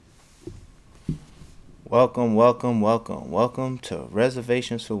Welcome to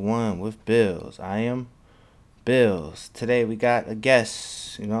Reservations for One with Bills. I am Bills. Today we got a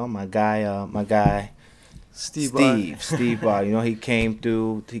guest, my guy Steve Bar. Steve Barr. He came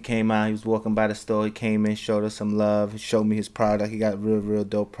through, he came out, he was walking by the store, he came in, showed us some love, he showed me his product. He got a real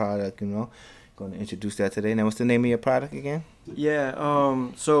dope product. Gonna introduce that today. Now what's the name of your product again? Yeah.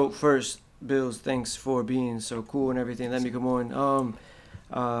 So first, Bills, thanks for being so cool and everything. Let me come on.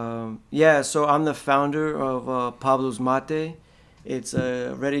 Yeah. So I'm the founder of Pablo's Mate. It's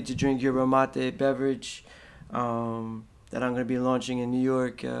a ready-to-drink yerba mate beverage that I'm gonna be launching in New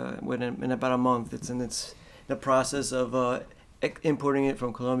York in about a month. It's in the process of importing it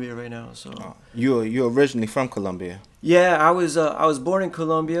from Colombia right now. So. You're originally from Colombia. Yeah, I was born in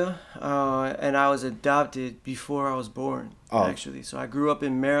Colombia, and I was adopted before I was born. Oh. Actually, so I grew up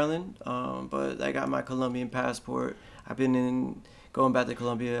in Maryland, but I got my Colombian passport. I've been going back to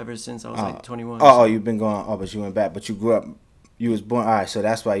Colombia ever since I was like 21. Oh, you've been going. Oh, but you went back. But you grew up. You was born. All right, so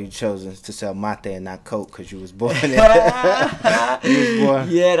that's why you chose to sell mate and not Coke, because you was born. You was born.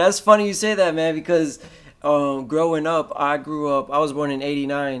 Yeah, that's funny you say that, man. Because growing up, I was born in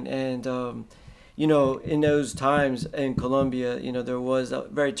 '89, and in those times in Colombia, there was a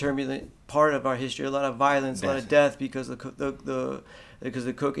very turbulent part of our history, a lot of violence, a lot of death because of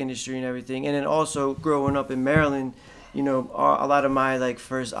the coke industry and everything. And then also growing up in Maryland, a lot of my like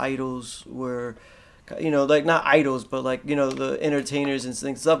first idols were, like not idols, but like, the entertainers and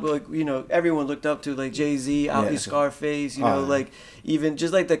things, stuff like, everyone looked up to, like Jay-Z, Ali, Scarface, like even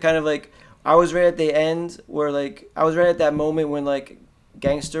just like the kind of like, I was right at the end where like, I was right at that moment when like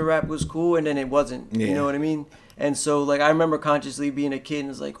gangster rap was cool and then it wasn't, you know what I mean? And so like, I remember consciously being a kid and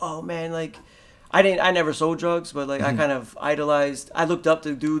it's like, oh man, like I never sold drugs, but like I kind of I looked up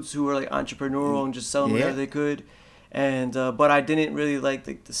to dudes who were like entrepreneurial and just selling whatever they could. And, but I didn't really like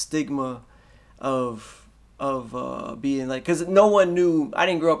the stigma of being like, because no one knew. I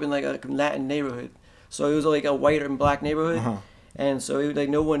didn't grow up in like a Latin neighborhood, so it was like a white and black neighborhood, and so it was like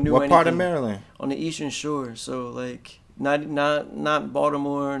no one knew what anything. Part of Maryland? On the Eastern Shore, so like not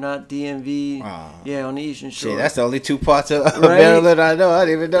Baltimore, not DMV. Yeah, on the Eastern Shore. See, that's the only two parts of Maryland I know. I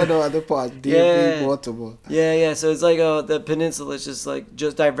didn't even know no other parts. DMV, Baltimore. Yeah. So it's like the peninsula is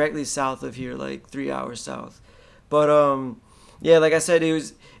just directly south of here, like 3 hours south. But yeah, like I said,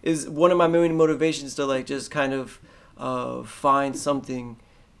 is one of my main motivations to like just kind of find something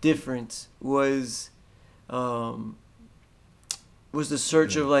different was the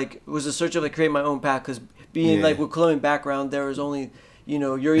search of like creating my own path, because being like with Colombian background, there was only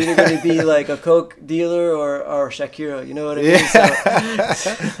you're either going to be like a coke dealer or Shakira, you know what I mean?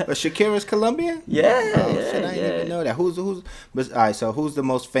 But Shakira's Colombian? Yeah. I didn't even know that. But all right, so who's the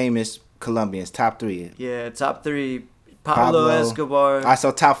most famous Colombians? Top three? Yeah, top three. Pablo Escobar. I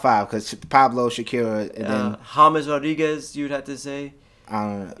saw top five, because Pablo, Shakira, and then James Rodriguez, you'd have to say. I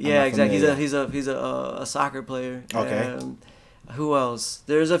don't know. Yeah, exactly. He's a soccer player. Okay. Who else?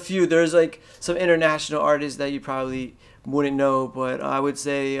 There's a few. There's like some international artists that you probably wouldn't know, but I would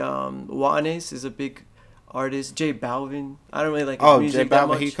say Juanes is a big artist. J Balvin. I don't really like his music that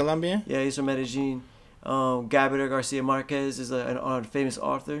much. J Balvin, he Colombian? Yeah, he's from Medellin. Gabriel Garcia Marquez is a famous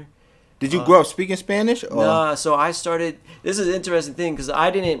author. Did you grow up speaking Spanish? Or? Nah, so I started. This is an interesting thing, because I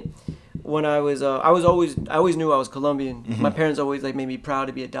didn't. When I was I always knew I was Colombian. Mm-hmm. My parents always like made me proud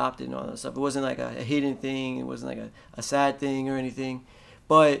to be adopted and all that stuff. It wasn't like a hidden thing. It wasn't like a sad thing or anything.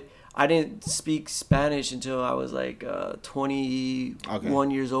 But I didn't speak Spanish until I was like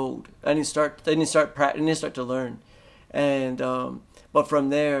 21 years old. I didn't start to learn, and but from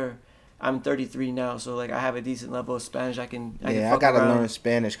there. I'm 33 now, so like I have a decent level of Spanish. I gotta learn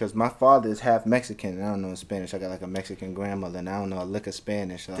Spanish, because my father is half Mexican and I don't know Spanish. I got like a Mexican grandmother and I don't know a lick of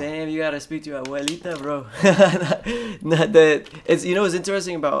Spanish. So. Damn, you gotta speak to your abuelita, bro. It's what's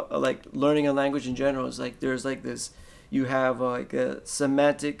interesting about like learning a language in general is like there's like this. You have like a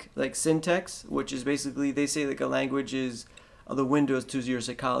semantic like syntax, which is basically they say like a language is the windows to your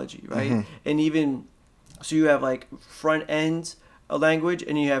psychology, right? Mm-hmm. And even so, you have like front end. A language,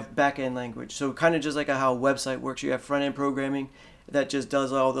 and you have back end language. So kind of just like how a website works. You have front end programming that just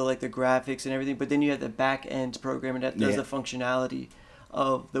does all the like the graphics and everything, but then you have the back end programming that does the functionality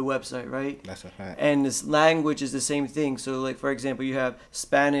of the website, right? That's a fact. And this language is the same thing. So like for example, you have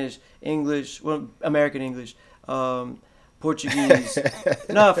Spanish, English, American English, Portuguese.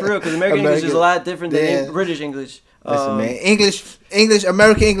 No, for real, because American English is a lot different than British English. Listen, man, English,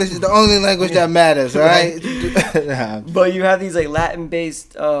 American English is the only language that matters, right? But you have these like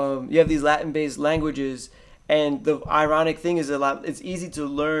Latin-based, languages, and the ironic thing is it's easy to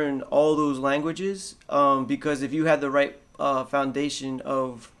learn all those languages, because if you had the right foundation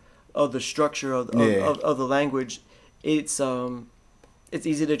of of the structure Yeah. of the language, it's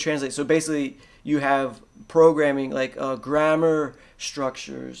easy to translate. So basically, you have programming like grammar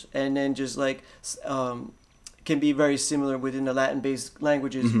structures, and then just like can be very similar within the Latin-based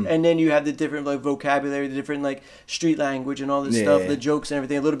languages, and then you have the different like vocabulary, the different like street language and all this stuff, Yeah. the jokes and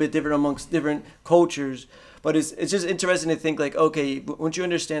everything, a little bit different amongst different cultures. But it's just interesting to think like, okay, once you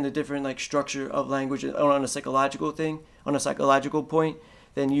understand the different like structure of language on a psychological thing, on a psychological point,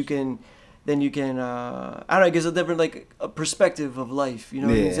 then you can I don't know, it gives a different like a perspective of life. You know,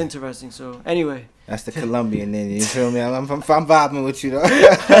 Yeah. it's interesting. So anyway. That's the Colombian in you. You feel me? I'm vibing with you though.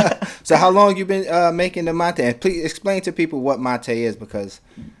 So how long you been making the mate? And please explain to people what mate is, because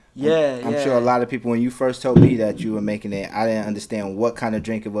I'm sure a lot of people, when you first told me that you were making it, I didn't understand what kind of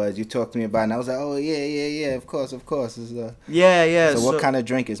drink it was. You talked to me about it, and I was like, oh yeah, of course. It's So what kind of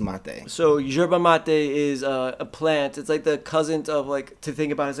drink is mate? So yerba mate is a plant. It's like the cousin of like, to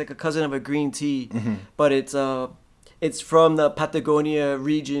think about it, it's like a cousin of a green tea, but it's from the Patagonia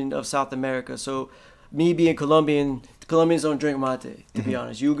region of South America. So me being Colombian, Colombians don't drink mate, to be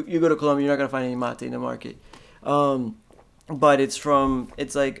honest. You go to Colombia, you're not gonna find any mate in the market. But it's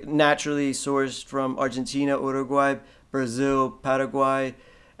like naturally sourced from Argentina, Uruguay, Brazil, Paraguay,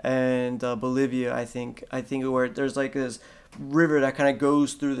 and Bolivia. I think where there's like this river that kind of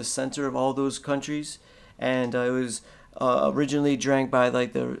goes through the center of all those countries, and it was originally drank by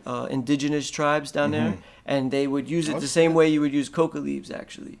like the indigenous tribes down there, and they would use it the same way you would use coca leaves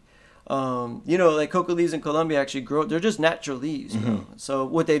actually. Like coca leaves in Colombia actually grow. They're just natural leaves. So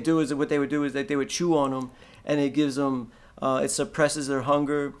what they would do is that they would chew on them, and it gives them. It suppresses their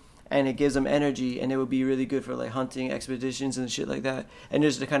hunger, and it gives them energy, and it would be really good for like hunting expeditions and shit like that, and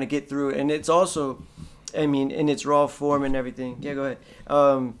just to kind of get through it. And it's also, I mean, in its raw form and everything. Yeah, go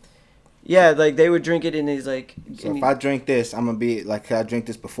ahead. Like they would drink it in these like. So if I drink this, I'm gonna be like, can I drink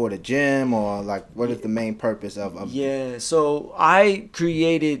this before the gym, or like, what is the main purpose of? Yeah, so I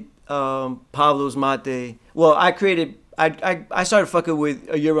created Pablo's Mate. Well, I started fucking with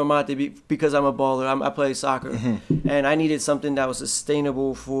a yerba mate because I'm a baller. I play soccer, and I needed something that was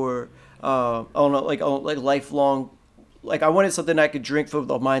sustainable for on lifelong. Like I wanted something I could drink for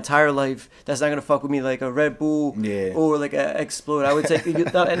my entire life. That's not gonna fuck with me like a Red Bull or like a Explode. I would take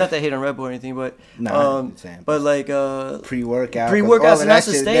not to hate on Red Bull or anything, but but like pre-workouts are not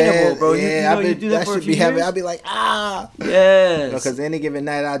sustainable, bro. You do that for a few years. I'll be like yes. Because any given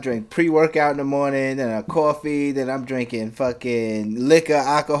night I drink pre-workout in the morning, then a coffee, then I'm drinking fucking liquor,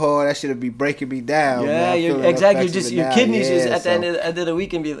 alcohol. That should be breaking me down. Yeah, exactly. Your kidneys just at the end of the week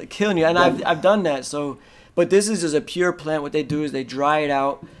can be like killing you, and I've done that. So. But this is just a pure plant. What they do is they dry it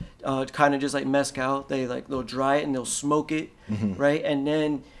out, kind of just like mezcal. They'll dry it and they'll smoke it, right? And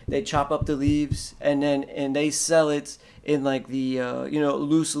then they chop up the leaves and they sell it in like the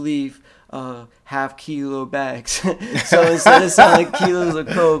loose leaf half kilo bags. So instead of selling kilos of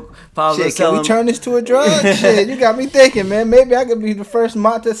coke, Pablo shit, can we turn this to a drug? Shit, you got me thinking, man. Maybe I could be the first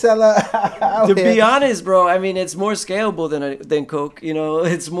mate seller out to here. be honest, bro, I mean it's more scalable than coke.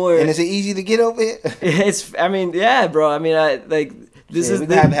 It's more. And is it easy to get over it? Bro. I mean, we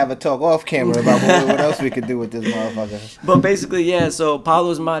have to have a talk off camera about what else we could do with this motherfucker. But basically, yeah. So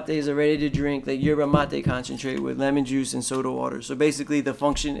Pablo's Mates are ready to drink like yerba mate concentrate with lemon juice and soda water. So basically, it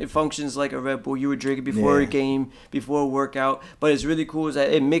functions like a Red Bull. You would drink it before a game, before a workout. But it's really cool is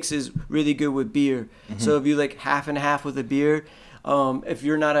that it mixes really good with beer. So if you like half and half with a beer. If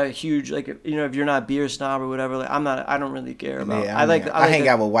you're not a huge if you're not a beer snob or whatever, like I don't really care about. Yeah, I hang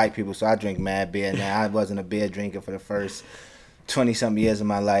out with white people, so I drink mad beer now. I wasn't a beer drinker for the first 20-something years of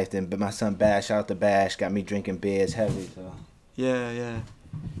my life. Then, but my son Bash, shout out to Bash, got me drinking beers heavy. So yeah.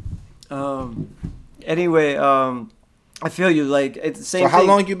 Anyway, I feel you. Like it's the same. So how thing.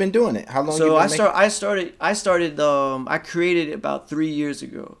 long you been doing it? How long? So I started. I created it about 3 years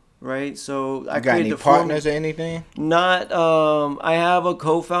ago. Right, so I got any partners or anything? Not. I have a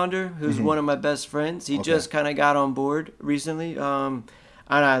co-founder who's one of my best friends. He just kind of got on board recently. And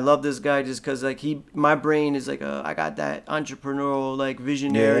I love this guy just because like my brain is like I got that entrepreneurial like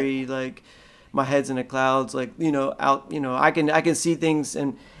visionary like my head's in the clouds like I can see things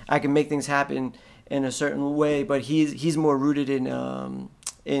and I can make things happen in a certain way. But he's more rooted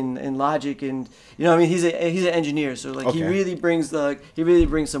in logic and he's an engineer, so like he really brings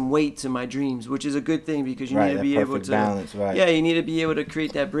some weight to my dreams, which is a good thing because you need to be able to balance, you need to be able to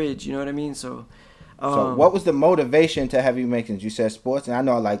create that bridge, you know what I mean? So what was the motivation to have you making? You said sports, and I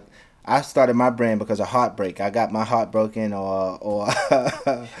know like I started my brand because of heartbreak. I got my heart broken or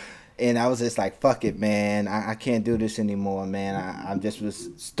and I was just like, fuck it, man, I can't do this anymore, man. I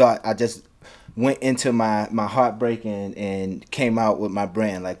just went into my heartbreak and came out with my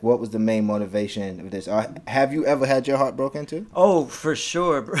brand? Like, what was the main motivation of this? Have you ever had your heart broken too? Oh, for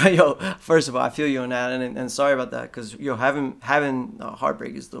sure, bro. Yo, first of all, I feel you on that, and sorry about that, because having a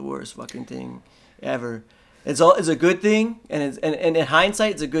heartbreak is the worst fucking thing ever. It's a good thing, and in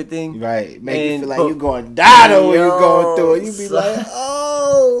hindsight, it's a good thing. Right, make you feel like you're going to die though when you're going through it. You be like,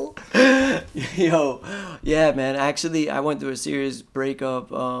 oh, yo, yeah, man. Actually, I went through a serious breakup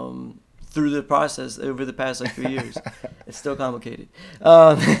through the process over the past like 3 years. It's still complicated.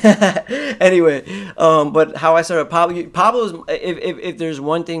 Anyway, but how I started Pablo's. If there's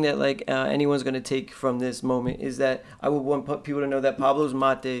one thing that like anyone's gonna take from this moment is that I would want people to know that Pablo's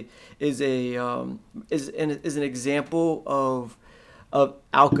Mate is an example of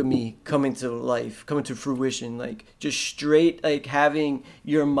alchemy coming to life, coming to fruition, like just straight like having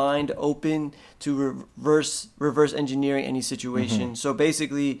your mind open to reverse engineering any situation. Mm-hmm. So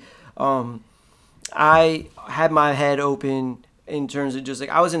basically, I had my head open in terms of just like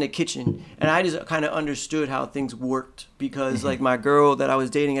I was in the kitchen and I just kind of understood how things worked because like my girl that I was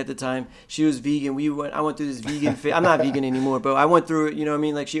dating at the time, she was vegan. I went through this vegan phase. I'm not vegan anymore, but I went through it. You know what I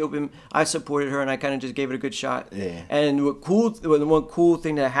mean? Like I supported her and I kind of just gave it a good shot. Yeah. And the one cool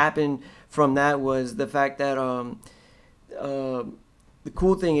thing that happened from that was the fact that the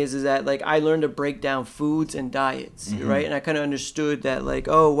cool thing is that like I learned to break down foods and diets, right? And I kind of understood that like,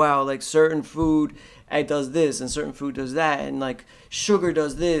 oh wow, like certain food it does this and certain food does that, and like sugar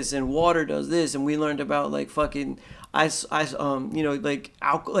does this and water does this, and we learned about like fucking like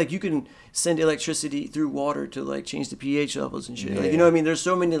you can send electricity through water to like change the pH levels and shit. Yeah. Like, you know what I mean? There's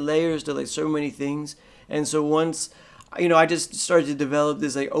so many layers to like so many things, and so once I just started to develop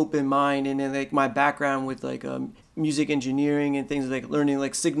this like open mind, and then like my background with like music engineering and things like learning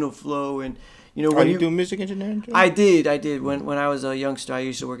like signal flow and when you do music engineering too? I did when I was a youngster. I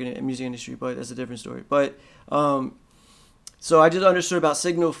used to work in the music industry, but that's a different story. But so I just understood about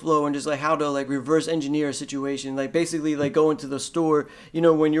signal flow and just like how to like reverse engineer a situation. Like basically like going to the store,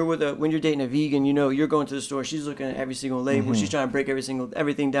 when you're dating a vegan, you're going to the store, she's looking at every single label, she's trying to break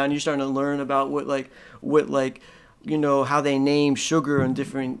everything down. You're starting to learn about how they name sugar and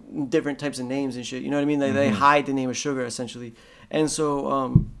different types of names and shit. You know what I mean? They hide the name of sugar essentially. And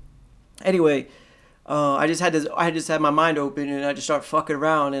so anyway, I just had my mind open and I just started fucking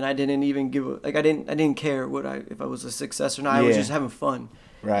around and I didn't even I didn't care if I was a success or not. I was just having fun.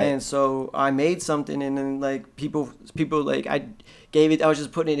 Right. And so I made something and then like people like I was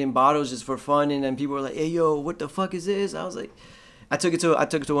just putting it in bottles just for fun, and then people were like, "Hey yo, what the fuck is this?" I was like, I took it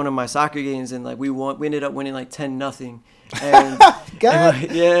to one of my soccer games and like we ended up winning like 10-0. And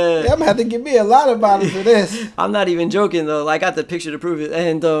God, yeah, I'm gonna have to give me a lot of bottles for this. I'm not even joking though. I got the picture to prove it,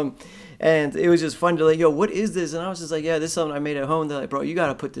 and it was just fun to like, yo, what is this? And I was just like, yeah, this is something I made at home. They're like, bro, you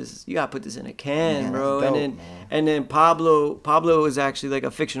gotta put this in a can, bro. Dope, and then Pablo is actually like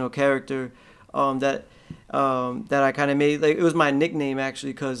a fictional character, that I kind of made. Like it was my nickname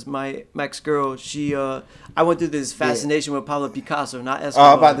actually, because my ex-girl, I went through this fascination with Pablo Picasso, not Escobar.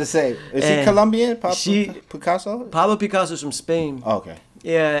 Oh, I'm about to say, is he Colombian? Picasso? Pablo Picasso's from Spain. Oh, okay.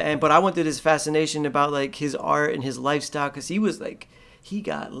 Yeah, but I went through this fascination about like his art and his lifestyle, because he was like, he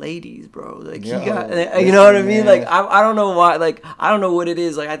got ladies, bro. Like he got, you know what I mean? Like I don't know why. Like I don't know what it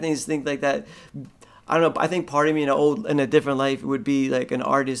is. Like I think like that. I don't know. I think part of me in a different life would be like an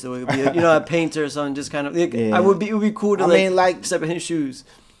artist, or would be a painter or something. Just kind of like, it would be cool to step in his shoes.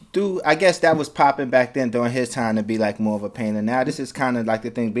 Dude, I guess that was popping back then during his time to be like more of a painter. Now this is kind of like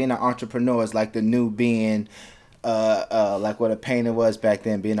the thing. Being an entrepreneur is like the new being, like what a painter was back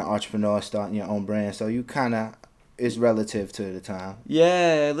then. Being an entrepreneur, starting your own brand. So you kind of is relative to the time.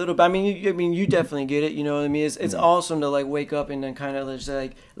 Yeah, a little bit. I mean, you definitely get it. You know what I mean? It's awesome to like wake up and then kind of just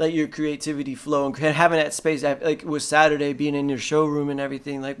like let your creativity flow, and having that space. Like with Saturday being in your showroom and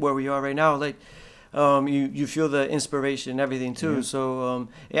everything, like where we are right now, like. You feel the inspiration and everything too. Yeah. So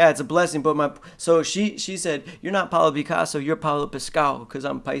it's a blessing. But so she said, you're not Pablo Picasso, you're Pablo Pascal, because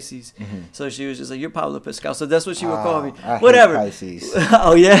I'm Pisces. Mm-hmm. So she was just like, you're Pablo Pascal. So that's what she would call me. I Whatever. Hate Pisces.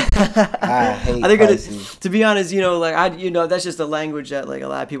 Oh yeah. I hate Pisces. To be honest, that's just a language that like a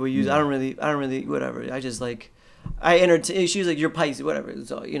lot of people use. I don't really whatever. I just like I entertain. She was like, you're Pisces, whatever.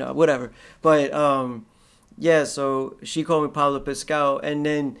 So whatever. But so she called me Pablo Pascal, and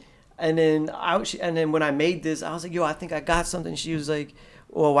then when I made this, I was like, yo, I think I got something. She was like,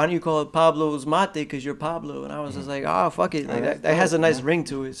 well, why don't you call it Pablo's Mate, because you're Pablo? And I was just like, oh, fuck it. Like, that has a nice ring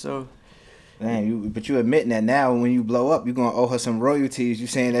to it. So. Damn, but you admitting that now when you blow up, you're going to owe her some royalties. You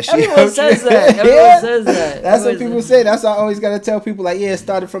saying that she Everyone says that. Everyone says that. That's what people say. That's why I always got to tell people, like, yeah, it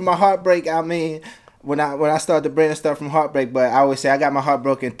started from my heartbreak. I mean, when I start to bring stuff from heartbreak, but I always say I got my heart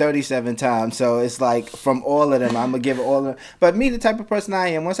broken 37 times, so it's like from all of them, I'm gonna give all of them. But me, the type of person I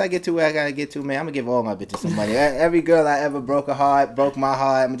am, once I get to where I gotta get to, man, I'm gonna give all my bitches some money. Every girl I ever broke my heart,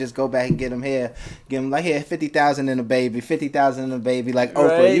 I'm gonna just go back and get them here, give them like here 50,000 in a baby, 50,000 in a baby, like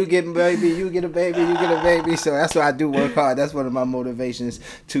Oprah, right. You get a baby, you get a baby, you get a baby. So that's why I do work hard. That's one of my motivations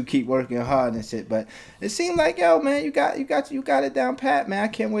to keep working hard and shit. But it seemed like, yo, man, you got it down pat, man. I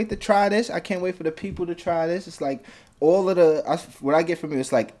can't wait to try this. I can't wait for the people to try this. It's like all of what I get from you,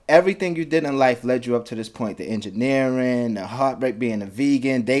 it's like everything you did in life led you up to this point. The engineering, the heartbreak, being a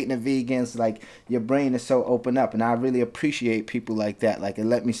vegan, dating a vegan. It's like your brain is so open up, and I really appreciate people like that. Like it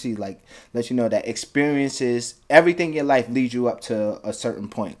let you know that experiences, everything in your life leads you up to a certain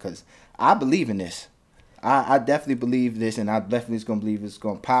point. Because I believe in this. I definitely believe this, and I definitely is gonna believe it's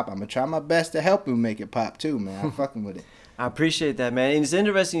gonna pop. I'm gonna try my best to help you make it pop too, man. I'm fucking with it. I appreciate that, man. And it's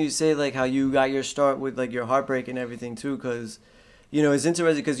interesting you say like how you got your start with like your heartbreak and everything too, because you know it's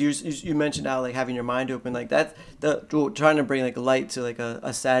interesting because you mentioned how like having your mind open, like that trying to bring like light to like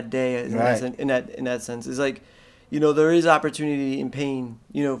a sad day in that sense is like, you know, there is opportunity in pain,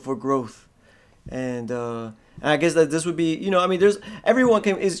 you know, for growth, and I guess that this would be, you know, I mean, everyone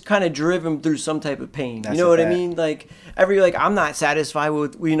is kind of driven through some type of pain. That's, you know what fact. I mean? Like I'm not satisfied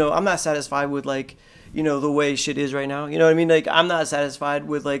with, you know, like, you know, the way shit is right now. You know what I mean? Like, I'm not satisfied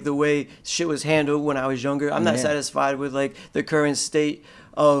with, like, the way shit was handled when I was younger. I'm not satisfied with, like, the current state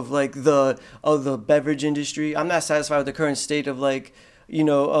of, like, the beverage industry. I'm not satisfied with the current state of, like, you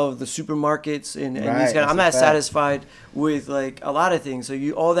know, of the supermarkets and these kind of, I'm not satisfied with, like, a lot of things.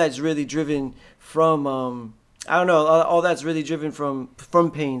 So all that's really driven from, I don't know, all that's really driven from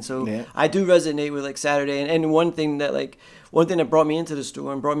pain. So I do resonate with, like, Saturday. And one thing that brought me into the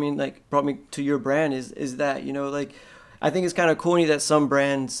store and brought me to your brand is that, you know, like, I think it's kind of corny that some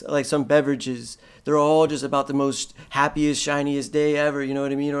brands, like some beverages, they're all just about the most happiest, shiniest day ever, you know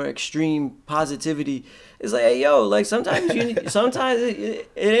what I mean? Or extreme positivity. It's like, hey, yo, like sometimes it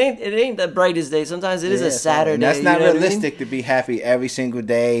ain't the brightest day. Sometimes it is a Saturday. And that's not realistic to be happy every single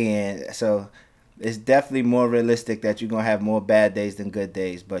day. And so it's definitely more realistic that you're going to have more bad days than good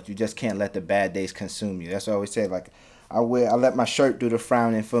days, but you just can't let the bad days consume you. That's what I always say, like, I let my shirt do the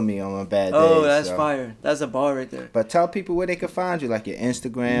frowning for me on my bad days. Oh, that's fire. That's a bar right there. But tell people where they can find you, like your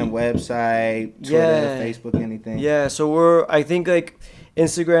Instagram, website, Twitter, Facebook, anything. Yeah, so I think like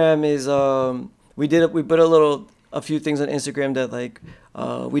Instagram is, we put a few things on Instagram that like,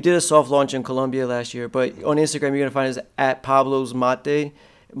 we did a soft launch in Colombia last year, but on Instagram you're going to find us at Pablo's Mate.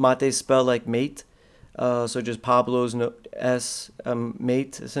 Mate spelled like mate. So just Pablo's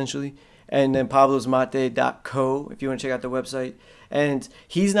mate essentially. And then pablosmate.co if you want to check out the website. And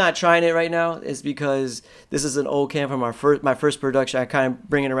he's not trying it right now. It's because this is an old can from my first production. I kind of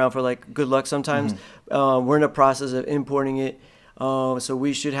bring it around for like good luck sometimes. Mm-hmm. We're in the process of importing it. So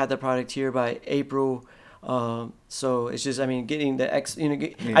we should have the product here by April. So it's just, I mean, getting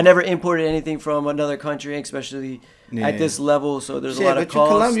I never imported anything from another country, especially at this level. So there's a lot of costs.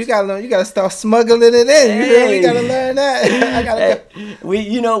 Colombia, you gotta start smuggling it in. Hey. You gotta learn that.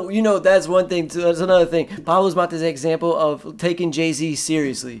 That's one thing too. That's another thing. Pablo's Mate is an example of taking Jay-Z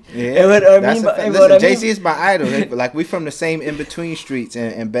seriously. Yeah, Jay-Z is my idol. Like we from the same in between streets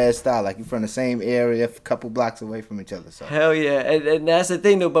in Bed-Stuy. Like we from the same area, a couple blocks away from each other. So hell yeah, and that's the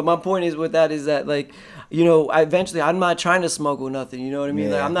thing though. But my point is with that is that like, you know, I'm not trying to smuggle nothing. You know what I mean?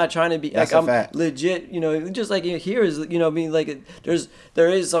 Yeah. Like I'm not trying to be like I'm legit. You know, just like here is, you know, I mean, like there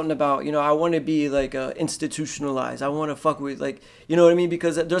is something about, you know, I want to be like institutionalized. I want to fuck with, like, you know what I mean?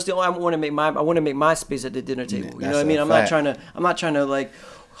 Because there's still I want to make my space at the dinner table. You know what I mean? I'm not trying to like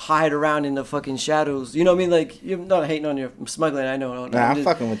hide around in the fucking shadows. You know what I mean? Like, you're not hating on your smuggling. I know. I'm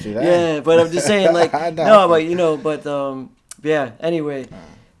fucking with you. Yeah, but I'm just saying, like, no, but you know, but yeah. Anyway.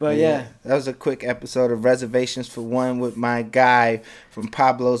 But yeah, that was a quick episode of Reservations for One with my guy from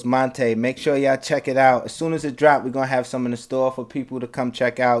Pablo's Mate. Make sure y'all check it out. As soon as it drops, we're going to have some in the store for people to come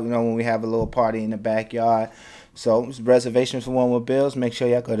check out, you know, when we have a little party in the backyard. So it's Reservations for One with Bills. Make sure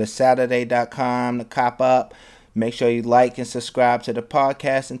y'all go to Saturday.com to cop up. Make sure you like and subscribe to the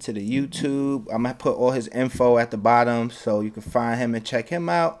podcast and to the YouTube. I'm going to put all his info at the bottom so you can find him and check him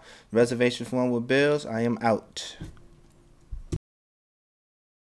out. Reservations for One with Bills. I am out.